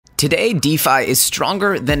Today, DeFi is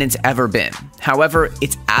stronger than it's ever been. However,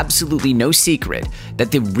 it's absolutely no secret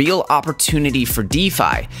that the real opportunity for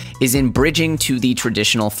DeFi is in bridging to the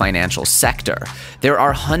traditional financial sector. There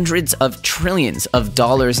are hundreds of trillions of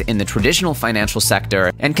dollars in the traditional financial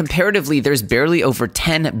sector, and comparatively, there's barely over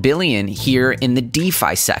 10 billion here in the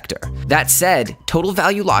DeFi sector. That said, total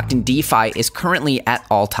value locked in DeFi is currently at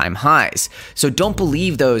all-time highs. So don't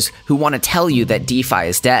believe those who want to tell you that DeFi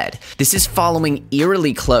is dead. This is following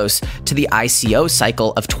eerily close to the ICO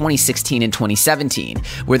cycle of 2016 and 2017,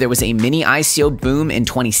 where there was a mini ICO boom in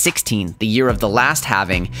 2016, the year of the last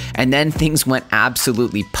halving, and then things went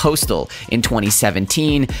absolutely postal in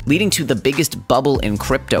 2017, leading to the biggest bubble in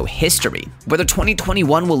crypto history. Whether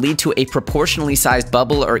 2021 will lead to a proportionally sized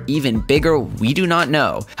bubble or even bigger, we do not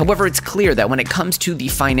know. However, it's clear that when it comes to the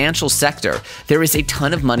financial sector, there is a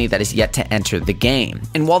ton of money that is yet to enter the game.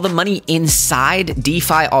 And while the money inside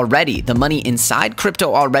DeFi already, the money inside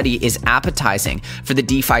crypto already is appetizing for the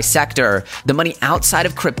DeFi sector, the money outside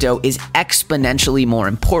of crypto is exponentially more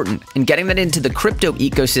important. And getting that into the crypto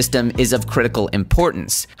ecosystem is of critical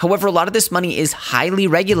importance. However, a lot of this money is highly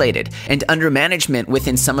regulated and under management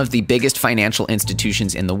within some of the biggest financial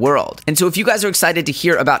institutions in the world. And so if you guys are excited to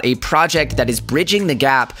hear about a project that is bridging the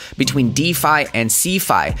gap between DeFi and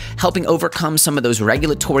CeFi, helping overcome some of those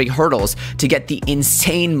regulatory hurdles to get the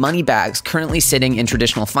insane money bags currently sitting in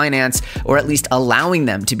traditional finance, or at least allowing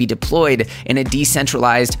them to be deployed in a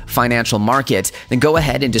decentralized financial market, then go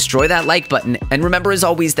ahead and destroy that like button. And remember, as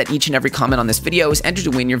always, that each and every comment on this video is entered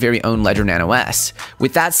to win your very own Ledger Nano S.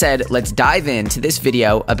 With that said, let's dive into this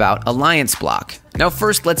video about Alliance Block. Now,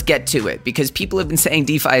 first, let's get to it, because people have been saying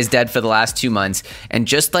DeFi is dead for the last 2 months, and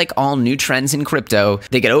just like all new trends in crypto,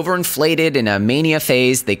 they get overinflated in a mania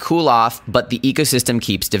phase, they cool off, but the ecosystem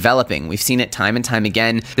keeps developing. We've seen it time and time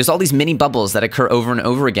again. There's all these mini bubbles that occur over and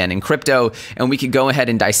over again in crypto, and we could go ahead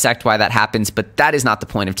and dissect why that happens, but that is not the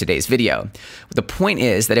point of today's video. The point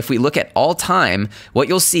is that if we look at all time, what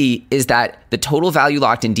you'll see is that the total value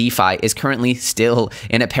locked in DeFi is currently still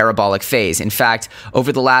in a parabolic phase. In fact,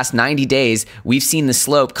 over the last 90 days, we've seen the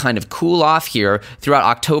slope kind of cool off here throughout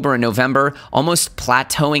October and November, almost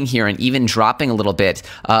plateauing here and even dropping a little bit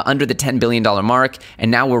under the $10 billion mark. And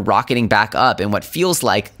now we're rocketing back up in what feels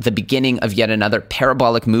like the beginning of yet another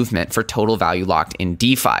parabolic movement for total value locked in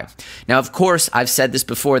DeFi. Now, of course, I've said this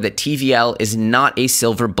before, that TVL is not a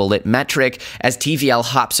silver bullet metric, as TVL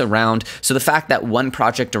hops around. So the fact that one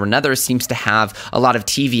project or another seems to have a lot of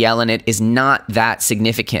TVL in it is not that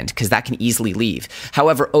significant, because that can easily leave.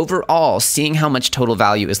 However, overall, seeing how much total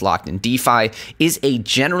value is locked in DeFi is a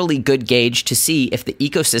generally good gauge to see if the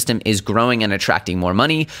ecosystem is growing and attracting more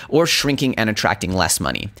money or shrinking and attracting less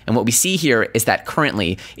money. And what we see here is that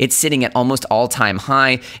currently it's sitting at almost all-time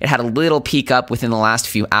high. It had a little peak up within the last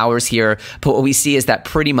few hours here, but what we see is that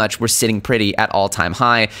pretty much we're sitting pretty at all-time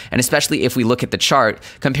high. And especially if we look at the chart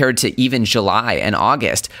compared to even July and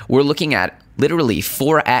August, we're looking at literally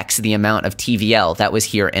 4x the amount of TVL that was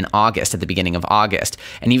here in August, at the beginning of August.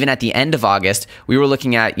 And even at the end of August, we were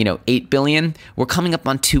looking at, 8 billion. We're coming up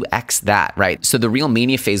on 2x that, right? So the real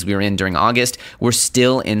mania phase we were in during August, we're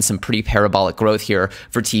still in some pretty parabolic growth here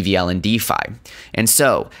for TVL and DeFi. And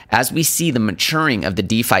so as we see the maturing of the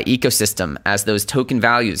DeFi ecosystem, as those token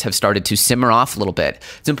values have started to simmer off a little bit,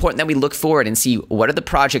 it's important that we look forward and see what are the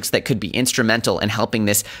projects that could be instrumental in helping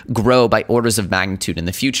this grow by orders of magnitude in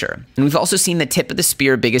the future. And we've also seen the tip of the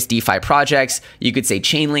spear biggest DeFi projects. You could say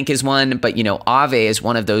Chainlink is one, but Aave is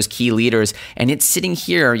one of those key leaders, and it's sitting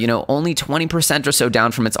here, only 20% or so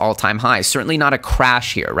down from its all-time high. Certainly not a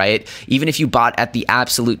crash here, right? Even if you bought at the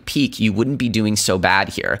absolute peak, you wouldn't be doing so bad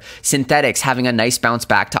here. Synthetix having a nice bounce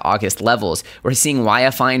back to August levels. We're seeing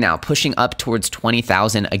YFI now pushing up towards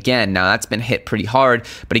 20,000 again. Now that's been hit pretty hard,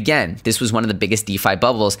 but again, this was one of the biggest DeFi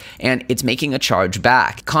bubbles, and it's making a charge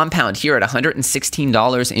back. Compound here at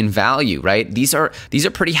 $116 in value, right? These are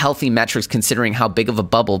pretty healthy metrics considering how big of a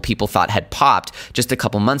bubble people thought had popped just a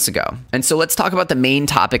couple months ago. And so let's talk about the main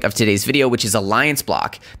topic of today's video, which is Alliance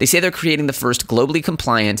Block. They say they're creating the first globally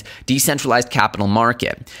compliant, decentralized capital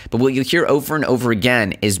market. But what you'll hear over and over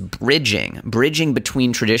again is bridging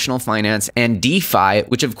between traditional finance and DeFi,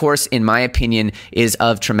 which of course, in my opinion, is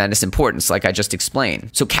of tremendous importance, like I just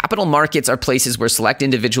explained. So capital markets are places where select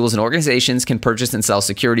individuals and organizations can purchase and sell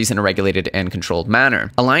securities in a regulated and controlled manner.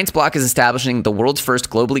 Alliance Block is established establishing the world's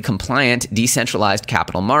first globally compliant decentralized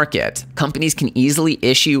capital market. Companies can easily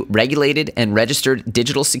issue regulated and registered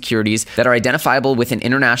digital securities that are identifiable with an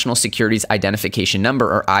International Securities Identification Number,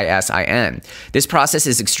 or ISIN. This process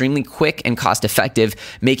is extremely quick and cost-effective,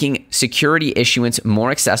 making security issuance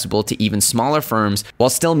more accessible to even smaller firms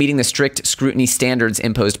while still meeting the strict scrutiny standards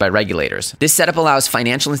imposed by regulators. This setup allows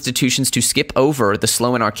financial institutions to skip over the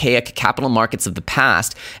slow and archaic capital markets of the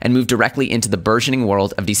past and move directly into the burgeoning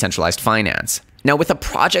world of decentralized finance. Now, with a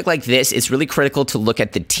project like this, it's really critical to look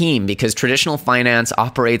at the team because traditional finance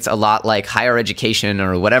operates a lot like higher education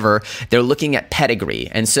or whatever. They're looking at pedigree.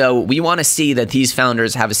 And so we want to see that these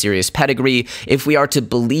founders have a serious pedigree if we are to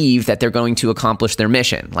believe that they're going to accomplish their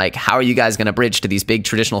mission. Like, how are you guys going to bridge to these big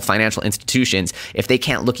traditional financial institutions if they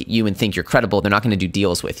can't look at you and think you're credible? They're not going to do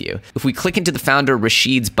deals with you. If we click into the founder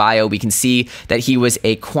Rashid's bio, we can see that he was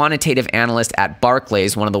a quantitative analyst at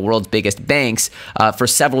Barclays, one of the world's biggest banks, for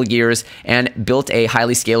several years, and built a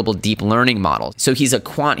highly scalable deep learning model. So he's a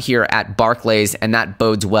quant here at Barclays, and that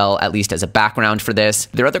bodes well, at least as a background for this.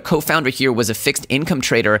 Their other co-founder here was a fixed income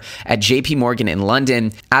trader at JP Morgan in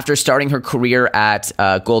London after starting her career at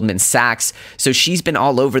Goldman Sachs. So she's been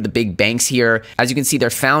all over the big banks here. As you can see, their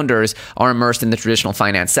founders are immersed in the traditional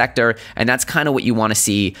finance sector, and that's kind of what you want to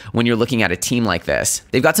see when you're looking at a team like this.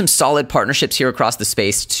 They've got some solid partnerships here across the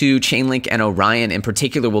space too. Chainlink and Orion in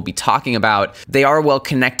particular we'll be talking about. They are well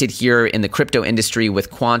connected here in the crypto industry,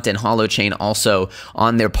 with Quant and Holochain also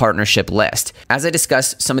on their partnership list. As I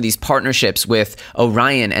discuss some of these partnerships with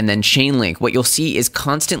Orion and then Chainlink, what you'll see is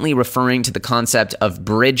constantly referring to the concept of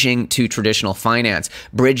bridging to traditional finance,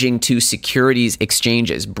 bridging to securities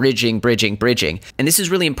exchanges, bridging. And this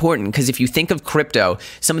is really important because if you think of crypto,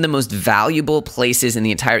 some of the most valuable places in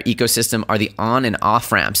the entire ecosystem are the on and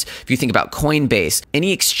off ramps. If you think about Coinbase,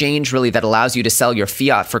 any exchange really that allows you to sell your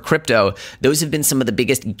fiat for crypto, those have been some of the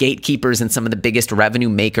biggest gatekeepers and some of the biggest revenue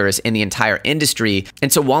makers in the entire industry.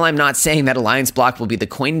 And so while I'm not saying that Alliance Block will be the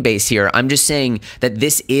Coinbase here, I'm just saying that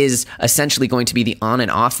this is essentially going to be the on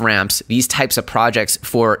and off ramps, these types of projects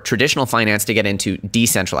for traditional finance to get into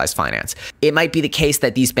decentralized finance. It might be the case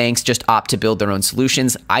that these banks just opt to build their own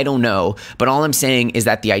solutions. I don't know. But all I'm saying is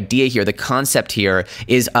that the idea here, the concept here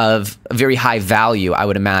is of very high value, I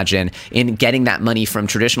would imagine, in getting that money from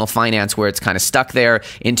traditional finance where it's kind of stuck there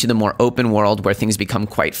into the more open world where things become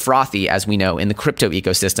quite frothy, as we know, in the crypto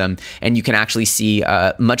ecosystem, and you can actually see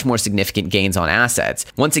much more significant gains on assets.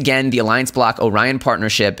 Once again, the Alliance Block Orion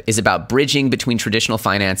partnership is about bridging between traditional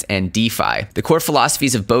finance and DeFi. The core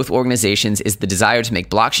philosophies of both organizations is the desire to make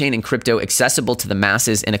blockchain and crypto accessible to the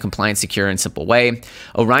masses in a compliant, secure, and simple way.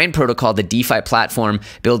 Orion Protocol, the DeFi platform,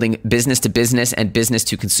 building business-to-business and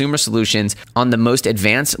business-to-consumer solutions on the most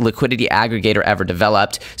advanced liquidity aggregator ever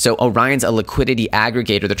developed. So Orion's a liquidity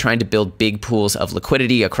aggregator. They're trying to build big pools of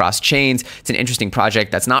liquidity across chains. It's an interesting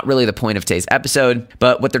project. That's not really the point of today's episode,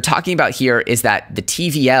 but what they're talking about here is that the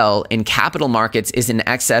TVL in capital markets is in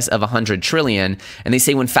excess of 100 trillion, and they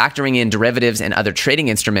say when factoring in derivatives and other trading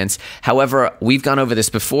instruments. However, we've gone over this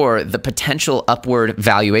before, the potential upward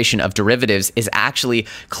valuation of derivatives is actually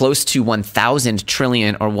close to 1,000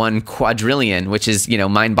 trillion or 1 quadrillion, which is,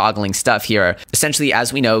 mind-boggling stuff here. Essentially,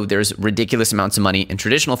 as we know, there's ridiculous amounts of money in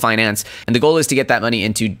traditional finance, and the goal is to get that money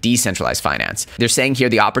into decentralized finance. They're saying here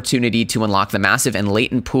the opportunity to unlock the massive and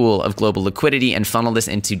latent pool of global liquidity and funnel this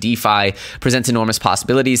into DeFi presents enormous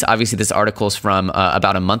possibilities. Obviously, this article is from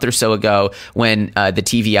about a month or so ago when the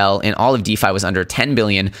TVL in all of DeFi was under 10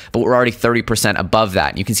 billion, but we're already 30% above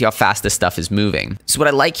that. You can see how fast this stuff is moving. So what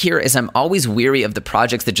I like here is I'm always weary of the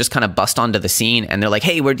projects that just kind of bust onto the scene and they're like,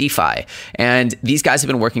 hey, we're DeFi. And these guys have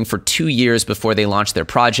been working for 2 years before they launched their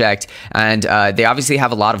project. And they obviously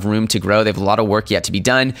have a lot of room to grow. They have a lot of work yet to be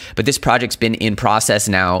done, but this project's been in process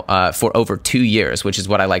now for over 2 years, which is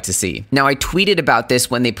what I like to see. Now, I tweeted about this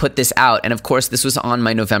when they put this out. And of course, this was on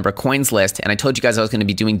my November coins list. And I told you guys I was going to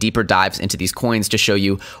be doing deeper dives into these coins to show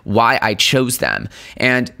you why I chose them.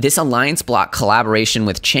 And this Alliance Block collaboration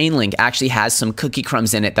with Chainlink actually has some cookie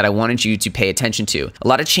crumbs in it that I wanted you to pay attention to. A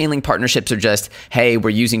lot of Chainlink partnerships are just, hey, we're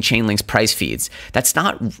using Chainlink's price feeds. That's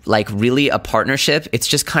not like really a partnership. It's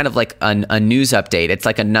just kind of like a news update. It's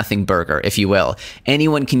like a nothing burger, if you will.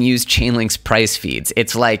 Anyone can use Chainlink's price feeds.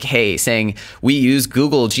 It's like, hey, saying we use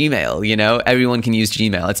Google Gmail, everyone can use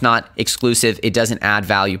Gmail. It's not exclusive. It doesn't add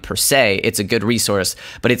value per se. It's a good resource,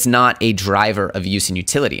 but it's not a driver of use and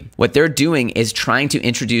utility. What they're doing is trying to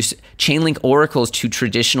introduce Chainlink oracles to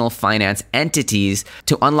traditional finance entities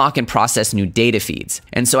to unlock and process new data feeds.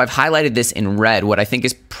 And so I've highlighted this in red, what I think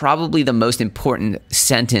is probably the most important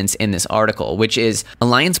sentence in this article, which is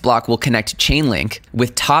Alliance Block will connect Chainlink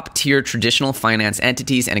with top-tier traditional finance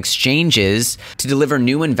entities and exchanges to deliver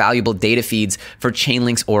new and valuable valuable data feeds for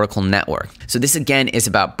Chainlink's Oracle network. So this again is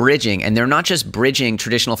about bridging, and they're not just bridging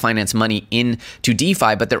traditional finance money into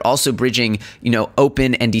DeFi, but they're also bridging,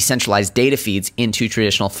 open and decentralized data feeds into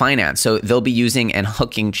traditional finance. So they'll be using and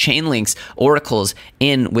hooking Chainlink's oracles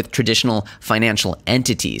in with traditional financial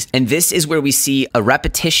entities. And this is where we see a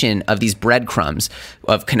repetition of these breadcrumbs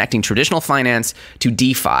of connecting traditional finance to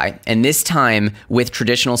DeFi, and this time with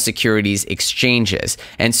traditional securities exchanges.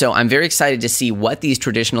 And so I'm very excited to see what these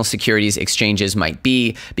traditional securities exchanges might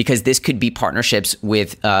be, because this could be partnerships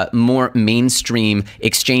with more mainstream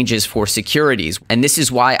exchanges for securities. And this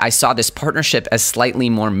is why I saw this partnership as slightly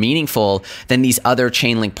more meaningful than these other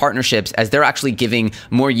Chainlink partnerships, as they're actually giving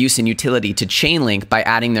more use and utility to Chainlink by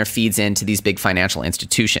adding their feeds into these big financial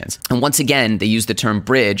institutions. And once again, they use the term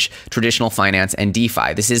bridge traditional finance and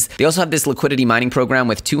DeFi. They also have this liquidity mining program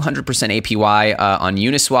with 200% APY on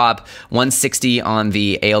Uniswap, 160 on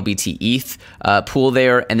the ALBT ETH pool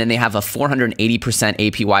there, and then they have a 480%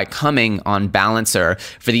 APY coming on Balancer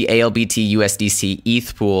for the ALBT USDC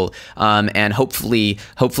ETH pool, and hopefully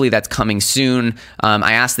that's coming soon.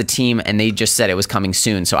 I asked the team and they just said it was coming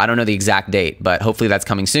soon, so I don't know the exact date, but hopefully that's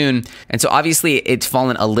coming soon. And so obviously it's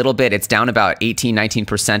fallen a little bit. It's down about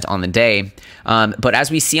 18-19% on the day, but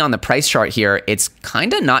as we see on the price chart here, it's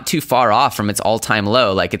kind of not too far off from its all-time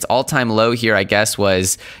low. Like its all-time low here, I guess,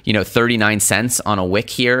 was 39 cents on a wick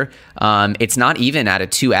here. It's not even at a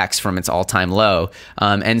 2x from its all-time low.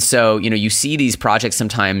 And so, you see these projects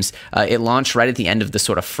sometimes, it launched right at the end of the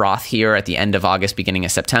sort of froth here at the end of August, beginning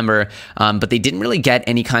of September, but they didn't really get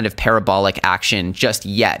any kind of parabolic action just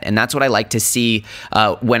yet. And that's what I like to see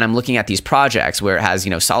when I'm looking at these projects, where it has,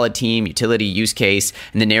 solid team, utility, use case,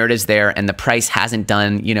 and the narrative's there, and the price hasn't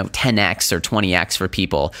done, 10x or 20x for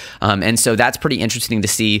people. And so that's pretty interesting to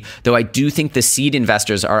see, though I do think the seed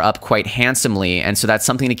investors are up quite handsomely. And so that's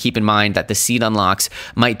something to keep in mind, that the seed unlocks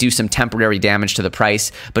might do some temporary damage to the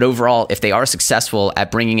price. But overall, if they are successful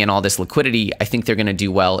at bringing in all this liquidity, I think they're going to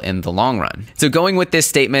do well in the long run. So going with this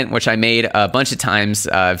statement, which I made a bunch of times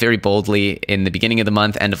very boldly in the beginning of the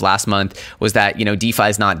month, end of last month, was that, DeFi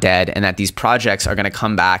is not dead, and that these projects are going to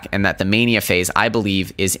come back, and that the mania phase, I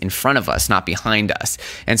believe, is in front of us, not behind us.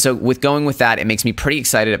 And so with going with that, it makes me pretty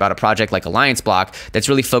excited about a project like Alliance Block that's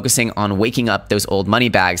really focusing on waking up those old money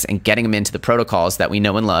bags and getting them into the protocols that we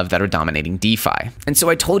know and love that are dominating DeFi. And so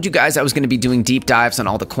I told you guys I was going to be doing deep dives on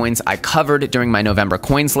all the coins I covered during my November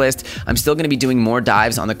coins list. I'm still going to be doing more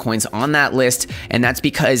dives on the coins on that list, and that's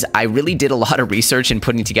because I really did a lot of research in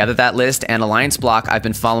putting together that list. And Alliance Block I've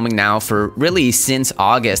been following now for really since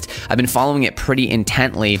August. I've been following it pretty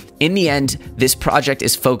intently. In the end, this project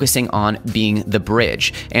is focusing on being the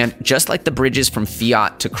bridge. And just like the bridges from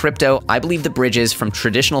fiat to crypto, I believe the bridges from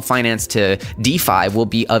traditional finance to DeFi will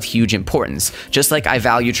be of huge importance. Just like I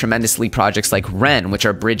value tremendously projects like Ren, which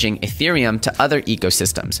are bridging Ethereum to other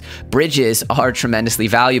ecosystems. Bridges are tremendously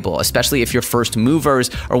valuable, especially if you're first movers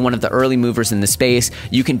or one of the early movers in the space.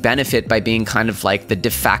 You can benefit by being kind of like the de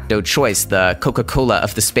facto choice, the Coca-Cola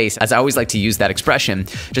of the space, as I always like to use that expression,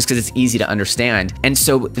 just because it's easy to understand. And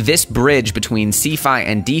so this bridge between CeFi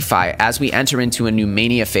and DeFi, as we enter into a new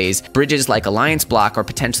mania phase, bridges like Alliance Block or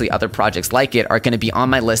potentially other projects like it are going to be on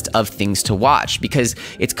my list of things to watch, because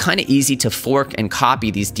it's kind of easy to fork and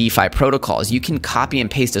copy these DeFi protocols. You can copy and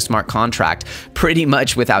paste a smart contract pretty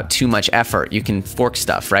much without too much effort. You can fork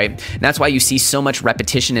stuff, right? And that's why you see so much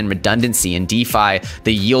repetition and redundancy in DeFi.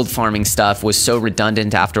 The yield farming stuff was so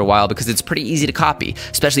redundant after a while because it's pretty easy to copy,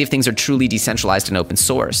 especially if things are truly decentralized and open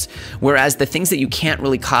source. Whereas the things that you can't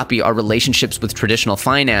really copy are relationships with traditional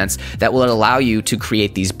finance that will allow you to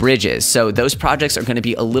create these bridges. So those projects are going to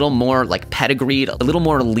be a little more like pedigreed, a little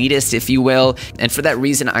more elitist, if you will. And for that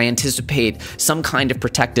reason, I anticipate some kind of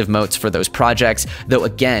protective moats for those projects. Though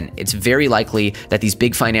again, it's very likely that these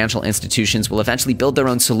big financial institutions will eventually build their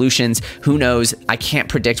own solutions. Who knows? I can't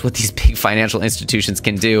predict what these big financial institutions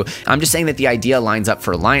can do. I'm just saying that the idea lines up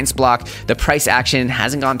for Alliance Block. The price action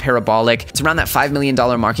hasn't gone parabolic. It's around that $5 million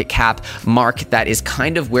market cap mark. That is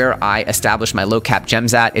kind of where I established my low cap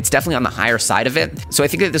gems at. It's definitely on the higher side of it. So I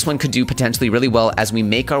think that this one could do potentially really well as we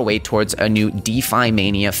make our way towards a new DeFi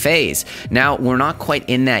mania phase. Now, we're not quite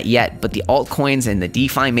in that yet, but the altcoins and the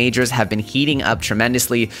DeFi majors have been heating up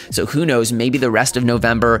tremendously. So who knows, maybe the rest of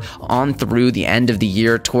November on through the end of the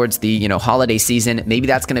year towards the holiday season, maybe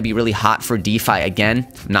that's going to be really hot for DeFi again.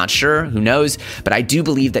 I'm not sure, who knows, but I do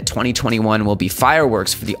believe that 2021 will be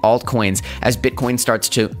fireworks for the altcoins as Bitcoin starts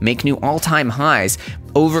to make new all-time highs.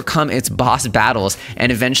 overcome its boss battles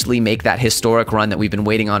and eventually make that historic run that we've been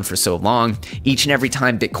waiting on for so long. Each and every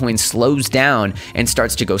time Bitcoin slows down and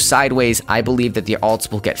starts to go sideways, I believe that the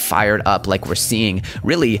alts will get fired up like we're seeing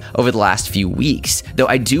really over the last few weeks. Though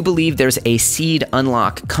I do believe there's a seed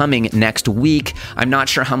unlock coming next week. I'm not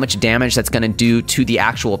sure how much damage that's going to do to the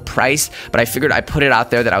actual price, but I figured I'd put it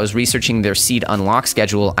out there that I was researching their seed unlock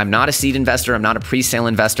schedule. I'm not a seed investor. I'm not a pre-sale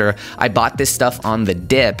investor. I bought this stuff on the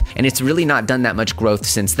dip, and it's really not done that much growth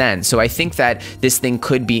since then. So I think that this thing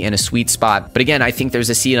could be in a sweet spot. But again, I think there's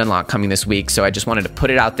a seed unlock coming this week. So I just wanted to put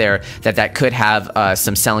it out there that that could have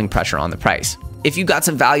some selling pressure on the price. If you got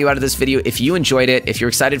some value out of this video, if you enjoyed it, if you're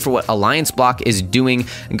excited for what Alliance Block is doing,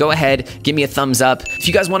 go ahead, give me a thumbs up. If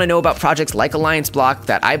you guys want to know about projects like Alliance Block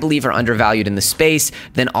that I believe are undervalued in the space,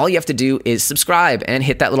 then all you have to do is subscribe and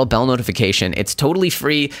hit that little bell notification. It's totally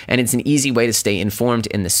free and it's an easy way to stay informed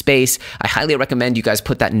in the space. I highly recommend you guys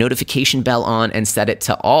put that notification bell on and set it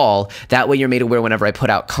to all. That way you're made aware whenever I put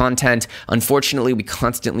out content. Unfortunately, we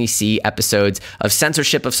constantly see episodes of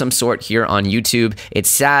censorship of some sort here on YouTube. It's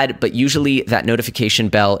sad, but usually that notification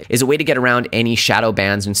bell is a way to get around any shadow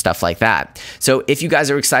bans and stuff like that. So if you guys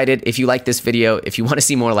are excited, if you like this video, if you want to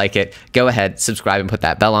see more like it, go ahead, subscribe and put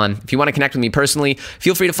that bell on. If you want to connect with me personally,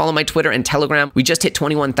 feel free to follow my Twitter and Telegram. We just hit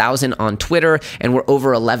 21,000 on Twitter and we're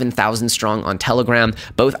over 11,000 strong on Telegram,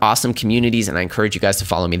 both awesome communities, and I encourage you guys to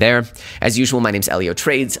follow me there. As usual, my name's Elio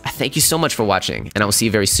Trades. Thank you so much for watching, and I will see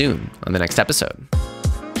you very soon on the next episode.